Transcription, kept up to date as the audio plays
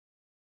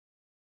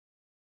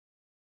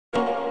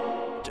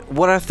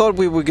what I thought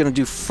we were gonna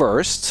do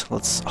first,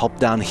 let's hop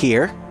down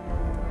here,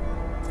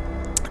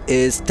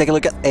 is take a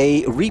look at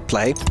a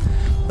replay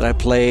that I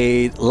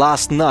played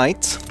last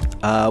night,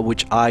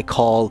 which I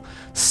call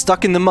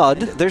Stuck in the Mud.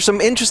 There's some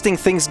interesting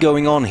things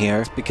going on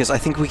here, because I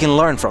think we can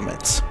learn from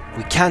it.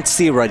 We can't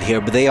see right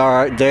here, but they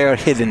are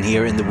hidden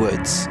here in the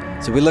woods.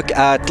 So we look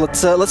at,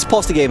 let's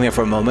pause the game here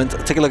for a moment,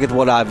 take a look at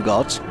what I've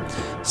got.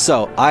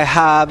 So I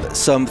have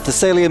some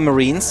Thessalian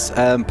Marines,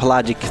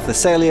 pelagic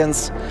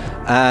Thessalians,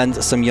 and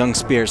some young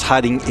spears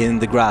hiding in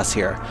the grass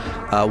here.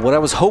 What I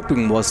was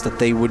hoping was that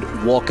they would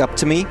walk up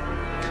to me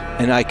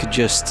and I could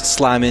just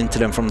slam into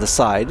them from the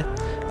side.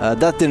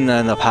 That didn't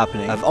end up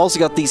happening. I've also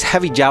got these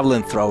heavy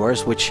javelin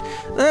throwers, which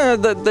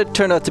that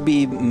turned out to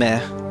be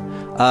meh.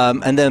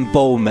 And then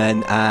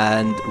bowmen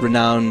and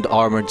renowned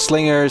armored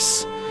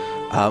slingers,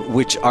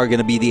 which are going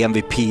to be the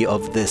MVP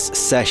of this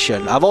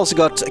session. I've also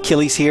got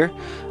Achilles here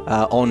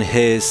on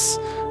his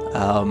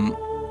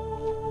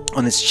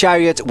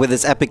chariot with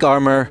his epic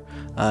armor.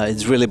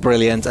 It's really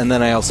brilliant. And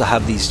then I also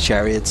have these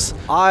chariots.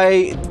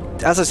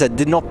 As I said,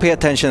 did not pay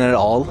attention at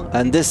all,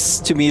 and this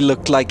to me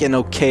looked like an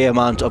okay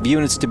amount of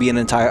units to be an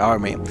entire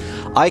army.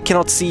 I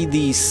cannot see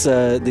these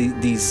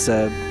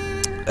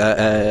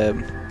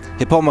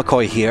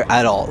Hippomachoi here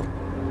at all.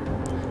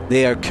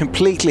 They are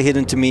completely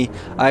hidden to me.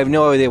 I have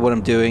no idea what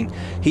I'm doing.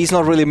 He's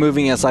not really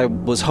moving as I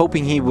was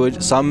hoping he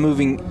would, so I'm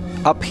moving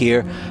up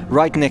here,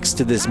 right next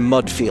to this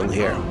mud field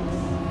here.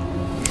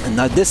 And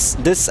now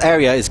this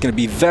area is going to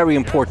be very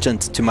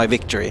important to my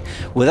victory.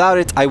 Without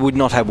it, I would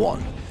not have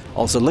won.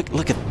 Also, look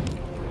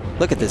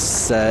at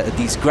this,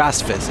 these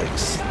grass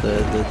physics.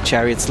 The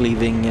chariots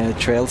leaving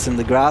trails in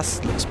the grass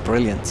looks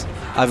brilliant.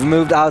 I've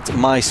moved out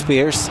my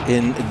spears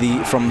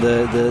from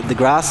the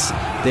grass.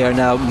 They are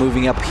now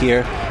moving up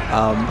here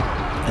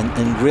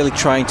and really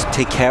trying to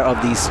take care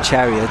of these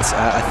chariots.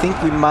 I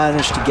think we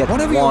managed to get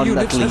one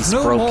at least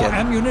broken.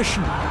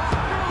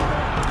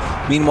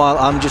 Meanwhile,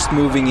 I'm just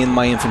moving in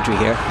my infantry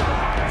here.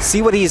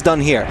 See what he's done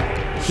here.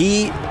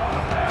 He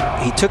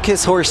took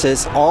his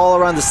horses all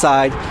around the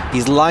side.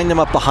 He's lined them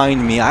up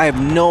behind me. I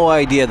have no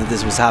idea that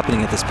this was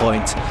happening at this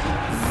point.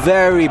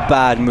 Very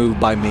bad move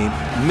by me.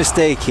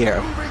 Mistake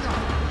here.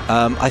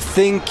 I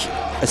think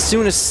as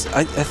soon as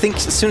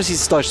he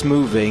starts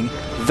moving,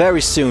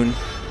 very soon.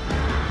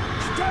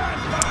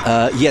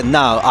 Yeah,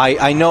 now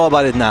I know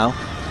about it now.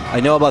 I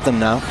know about them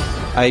now.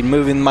 I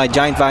move in my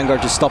giant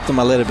vanguard to stop them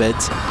a little bit,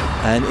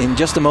 and in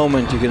just a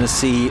moment you're gonna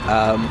see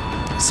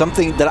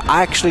something that I'm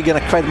actually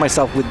going to credit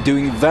myself with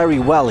doing very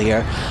well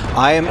here.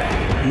 I am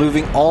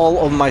moving all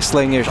of my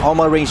slingers, all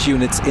my ranged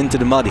units into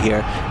the mud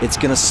here. It's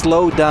going to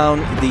slow down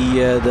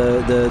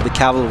the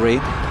cavalry.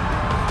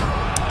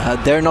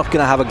 They're not going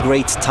to have a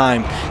great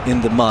time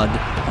in the mud,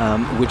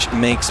 which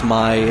makes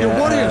my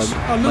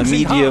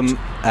medium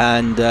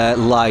and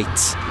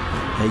light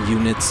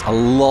units a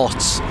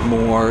lot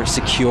more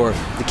secure.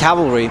 The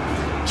cavalry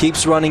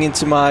keeps running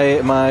into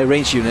my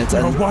ranged units,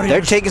 and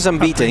they're taking some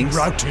beatings.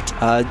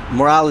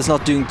 Morale is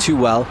not doing too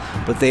well,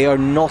 but they are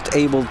not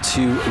able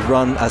to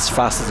run as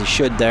fast as they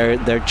should.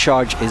 Their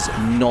charge is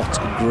not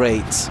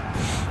great.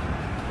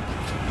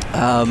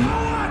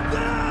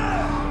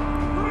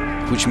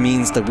 Which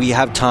means that we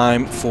have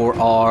time for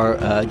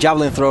our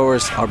javelin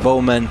throwers, our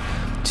bowmen,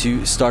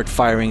 to start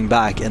firing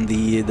back, and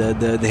the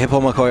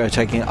Hippomachoi are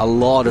taking a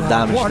lot of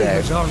damage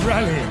there.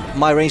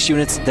 My ranged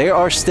units, they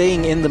are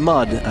staying in the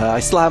mud.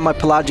 I still have my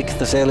pelagic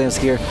Thessalians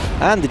here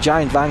and the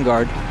giant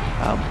vanguard,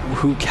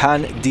 who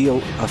can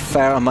deal a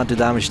fair amount of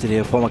damage to the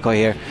Hippomachoi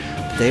here.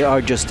 They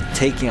are just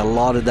taking a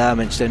lot of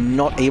damage. They're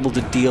not able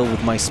to deal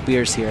with my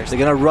spears here. So they're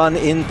gonna run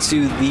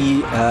into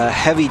the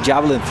heavy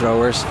javelin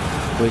throwers,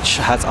 which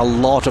has a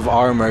lot of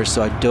armor,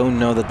 so I don't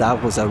know that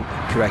that was a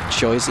correct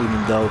choice,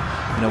 even though,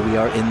 you know, we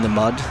are in the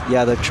mud.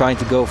 Yeah, they're trying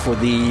to go for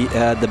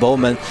the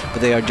bowmen,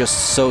 but they are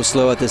just so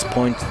slow at this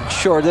point.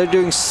 Sure, they're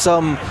doing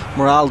some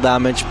morale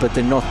damage, but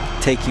they're not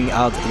taking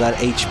out that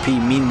HP.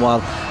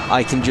 Meanwhile,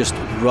 I can just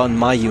run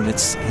my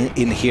units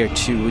in here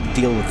to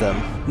deal with them.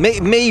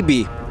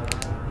 Maybe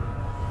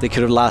they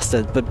could have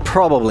lasted, but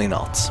probably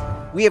not.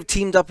 We have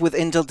teamed up with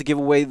Intel to give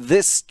away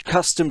this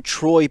custom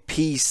Troy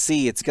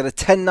PC. It's got a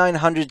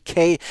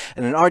 10900K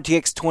and an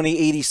RTX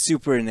 2080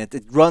 Super in it.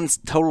 It runs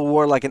Total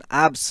War like an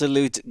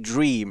absolute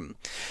dream.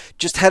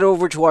 Just head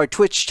over to our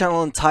Twitch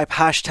channel and type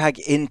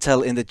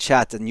 #Intel in the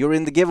chat and you're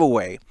in the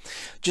giveaway.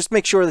 Just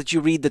make sure that you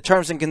read the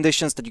terms and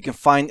conditions that you can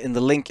find in the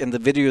link in the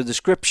video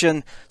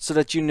description so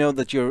that you know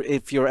that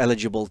if you're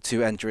eligible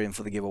to enter in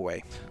for the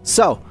giveaway.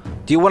 So,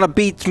 do you want to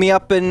beat me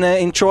up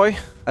in Troy?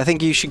 I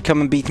think you should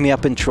come and beat me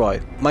up in Troy.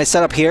 My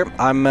setup here,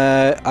 I'm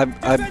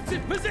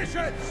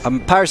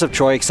Paris of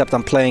Troy, except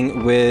I'm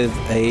playing with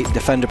a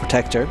Defender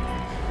Protector.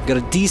 Got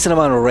a decent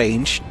amount of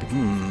range.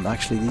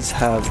 Actually, these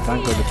have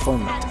Vanguard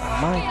deployment.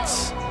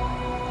 I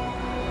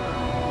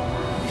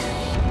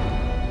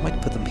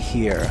might put them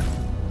here.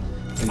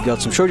 We've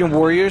got some Trojan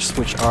Warriors,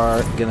 which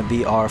are going to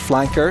be our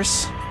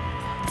flankers.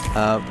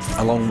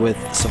 along with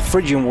some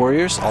Phrygian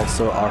warriors,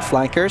 also our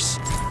flankers.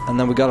 And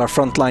then we got our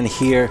front line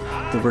here,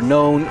 the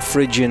renowned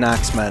Phrygian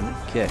axemen.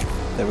 Okay,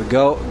 there we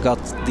go. Got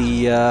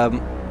the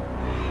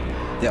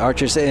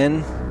archers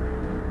in,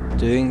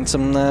 doing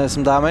some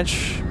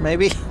damage,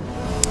 maybe.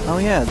 Oh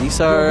yeah, these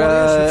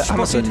are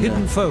spotted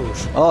hidden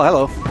foes. Oh,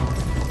 hello.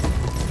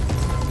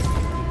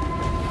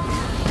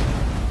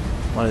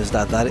 What is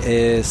that? That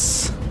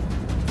is...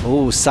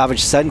 Oh,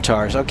 savage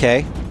centaurs.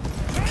 Okay.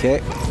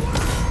 Okay.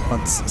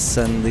 Let's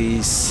send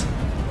these...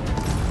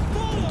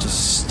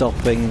 Just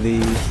stopping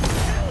the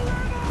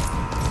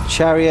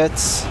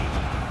chariots.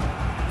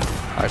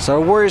 Alright, so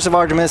our warriors of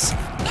Artemis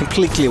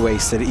completely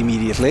wasted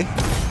immediately.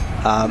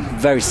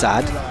 Very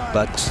sad,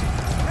 but...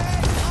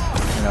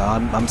 You know,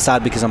 I'm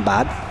sad because I'm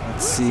bad.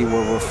 Let's see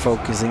where we're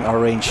focusing our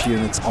ranged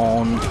units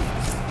on.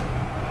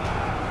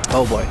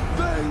 Oh boy.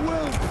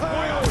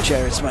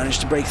 Chariots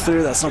managed to break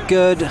through, that's not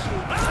good.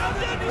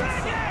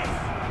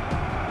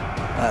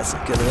 That's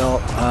not good at all.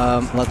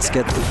 Let's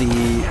get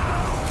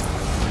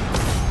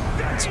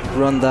let's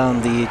run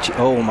down the...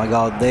 Oh my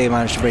god, they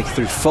managed to break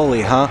through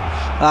fully, huh?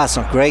 That's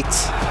not great.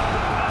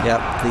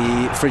 Yep,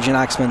 the Phrygian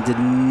axemen did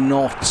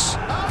not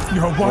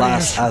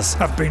last as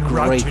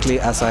greatly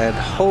as I had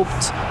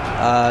hoped.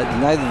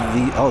 Neither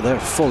the... Oh, they're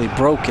fully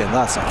broken,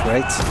 that's not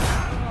great.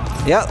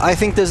 Yeah, I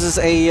think this is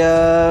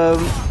a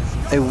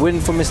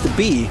win for Mr.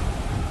 B.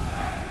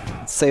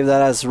 Save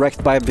that as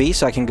wrecked by a bee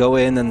so I can go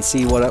in and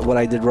see what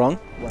I did wrong.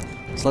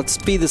 So let's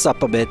speed this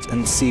up a bit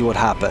and see what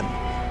happened.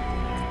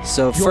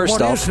 So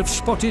first off, have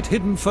spotted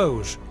hidden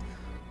foes.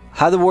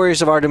 Had the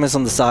warriors of Artemis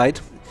on the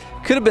side.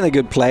 Could have been a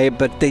good play,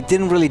 but they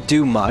didn't really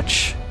do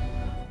much.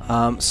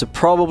 So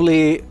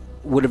probably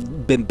would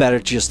have been better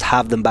to just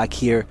have them back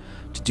here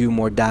to do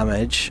more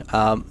damage.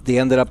 They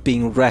ended up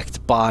being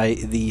wrecked by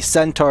the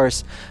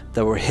centaurs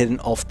that were hidden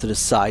off to the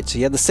side. So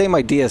he had the same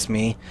idea as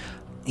me.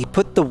 He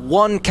put the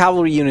one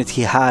cavalry unit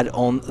he had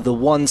on the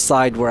one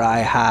side where I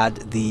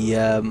had the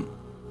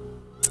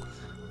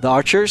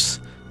archers.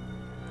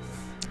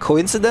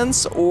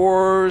 Coincidence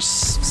or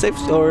stream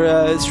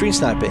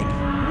sniping?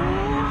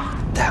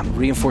 Damn,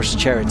 reinforced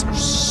chariots are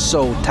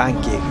so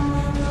tanky.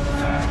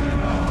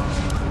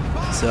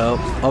 So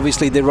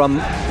obviously they run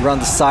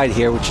the side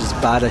here, which is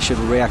bad. I should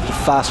have reacted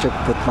faster,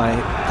 put my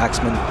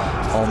axemen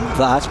on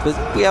that.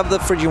 But we have the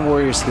Phrygian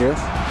warriors here.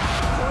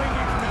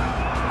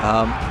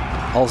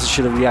 Also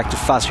should have reacted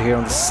faster here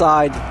on the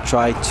side,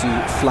 tried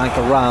to flank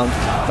around.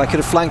 If I could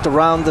have flanked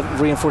around the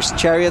reinforced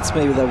chariots,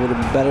 maybe that would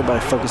have been better, but I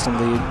focused on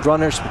the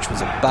runners, which was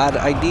a bad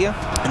idea.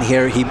 And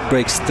here he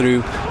breaks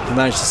through. He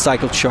managed to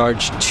cycle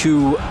charge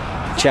 2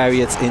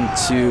 chariots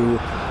into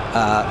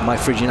my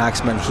Phrygian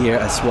axemen here,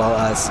 as well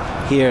as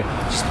here.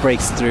 Just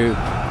breaks through.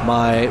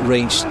 My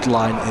ranged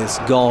line is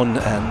gone,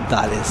 and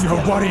that is...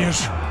 Your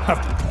warriors have...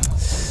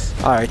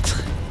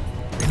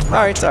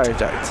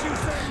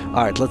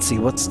 Alright, let's see,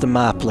 what's the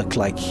map look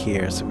like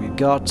here? So we've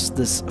got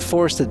this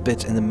forested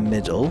bit in the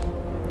middle.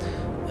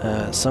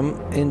 Some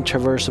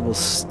intraversable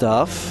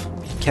stuff.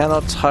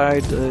 Cannot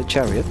hide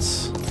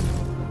chariots.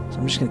 So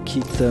I'm just going to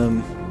keep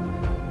them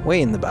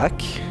way in the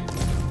back.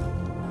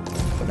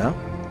 For now.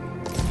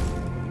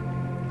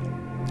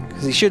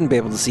 Because he shouldn't be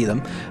able to see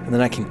them. And then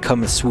I can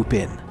come and swoop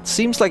in.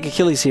 Seems like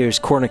Achilles here is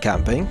corner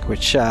camping,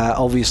 which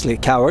obviously a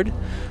coward.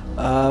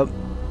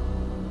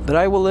 But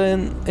I will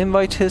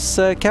invite his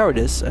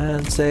cowardice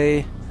and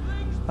say,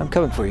 I'm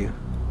coming for you,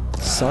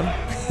 son.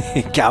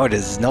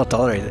 Cowardice is not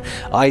tolerated.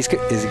 Oh, is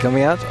he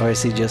coming out, or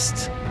is he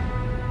just...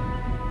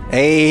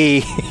 Hey!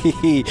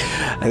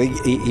 I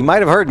think he might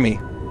have heard me.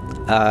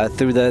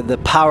 Through the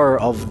power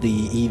of the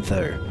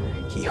ether,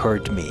 he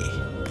heard me.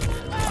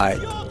 Alright,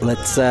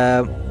 let's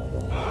set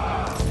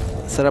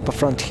up a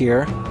front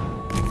here.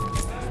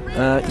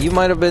 You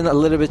might have been a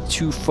little bit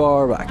too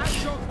far back.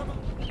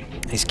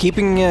 He's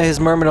keeping his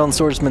Myrmidon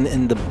swordsman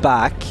in the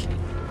back.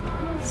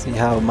 See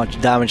how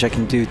much damage I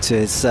can do to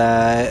his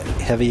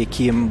heavy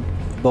Achaean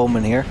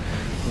bowman here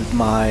with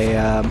my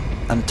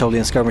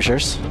Anatolian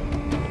skirmishers.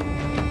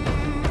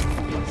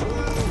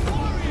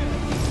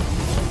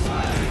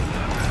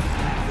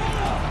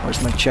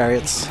 Where's my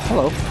chariots?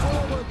 Hello.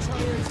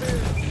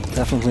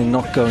 Definitely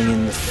not going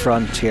in the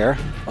front here.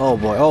 Oh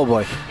boy, oh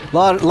boy.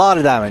 Lot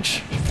of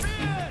damage.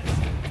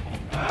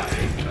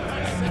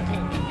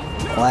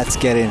 Let's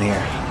get in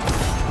here.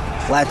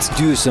 Let's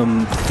do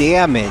some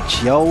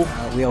damage, yo.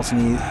 We also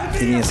need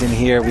Phineas in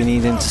here. We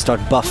need him to start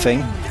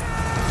buffing.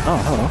 Oh,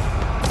 hello.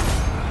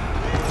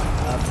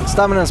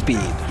 Stamina and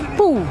speed.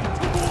 Woo!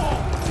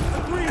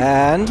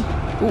 And,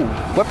 ooh,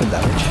 weapon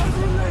damage.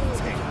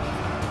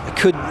 I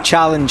could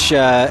challenge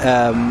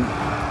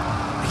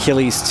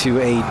Achilles to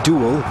a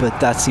duel, but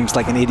that seems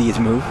like an idiot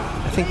move.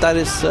 I think that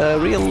is a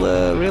real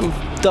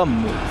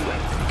dumb move.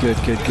 Good.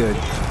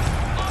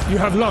 You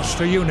have lost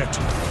a unit.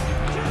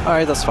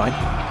 Alright, that's fine.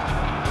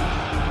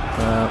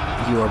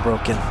 You are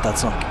broken.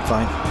 That's not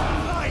fine.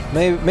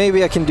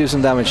 Maybe I can do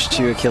some damage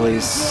to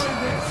Achilles.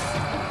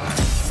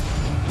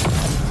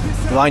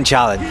 Divine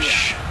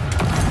challenge.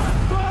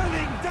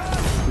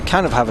 We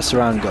kind of have a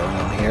surround going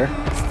on here.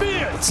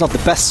 It's not the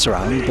best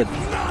surround, but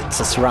it's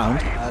a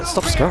surround.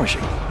 Stop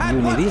skirmishing. You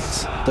an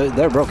idiot.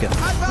 They're broken.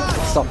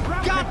 Stop.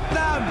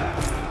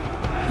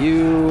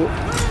 You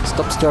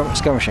stop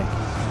skirmishing.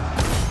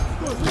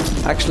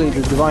 Actually,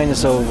 the divine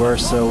is over,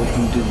 so we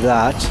can do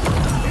that.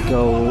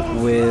 Go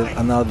with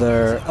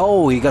another...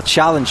 Oh, he got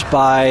challenged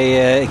by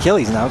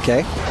Achilles now,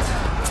 okay.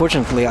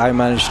 Fortunately, I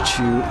managed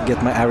to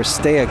get my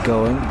Aristea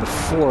going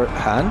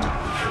beforehand.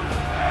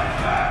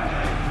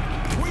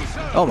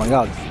 Oh my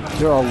god,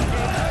 you're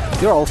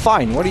all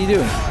fine. What are you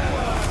doing?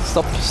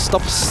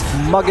 Stop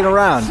mugging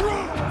around.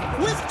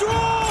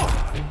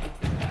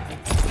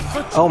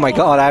 Oh my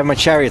god, I have my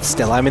chariot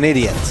still. I'm an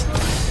idiot.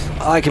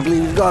 I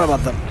completely forgot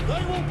about them.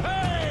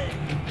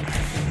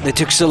 They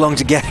took so long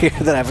to get here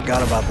that I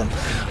forgot about them.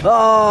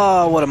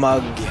 Oh, what a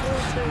mug.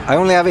 I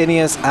only have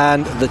Aeneas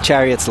and the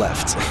chariots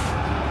left.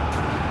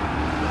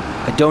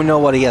 I don't know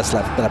what he has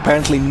left, but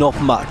apparently not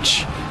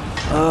much.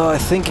 I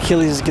think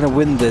Achilles is gonna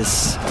win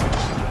this.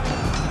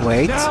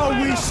 Wait. Now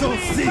we shall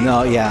see.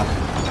 No, yeah.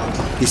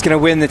 He's gonna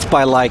win it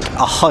by like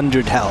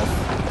 100 health.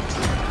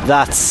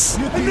 That's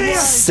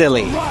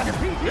silly.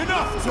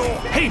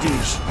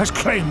 Hades has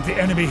claimed the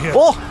enemy here.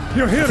 Oh!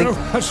 Your hero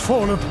has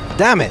fallen.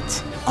 Damn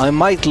it. I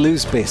might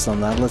lose based on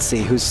that. Let's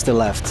see who's still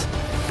left.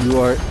 You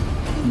are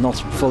not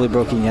fully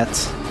broken yet.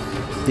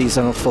 These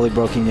are not fully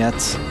broken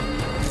yet.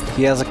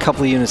 He has a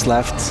couple of units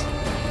left.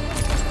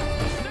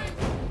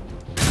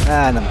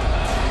 And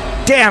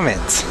damn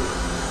it!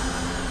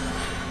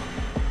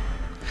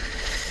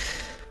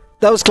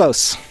 That was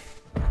close.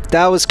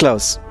 That was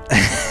close.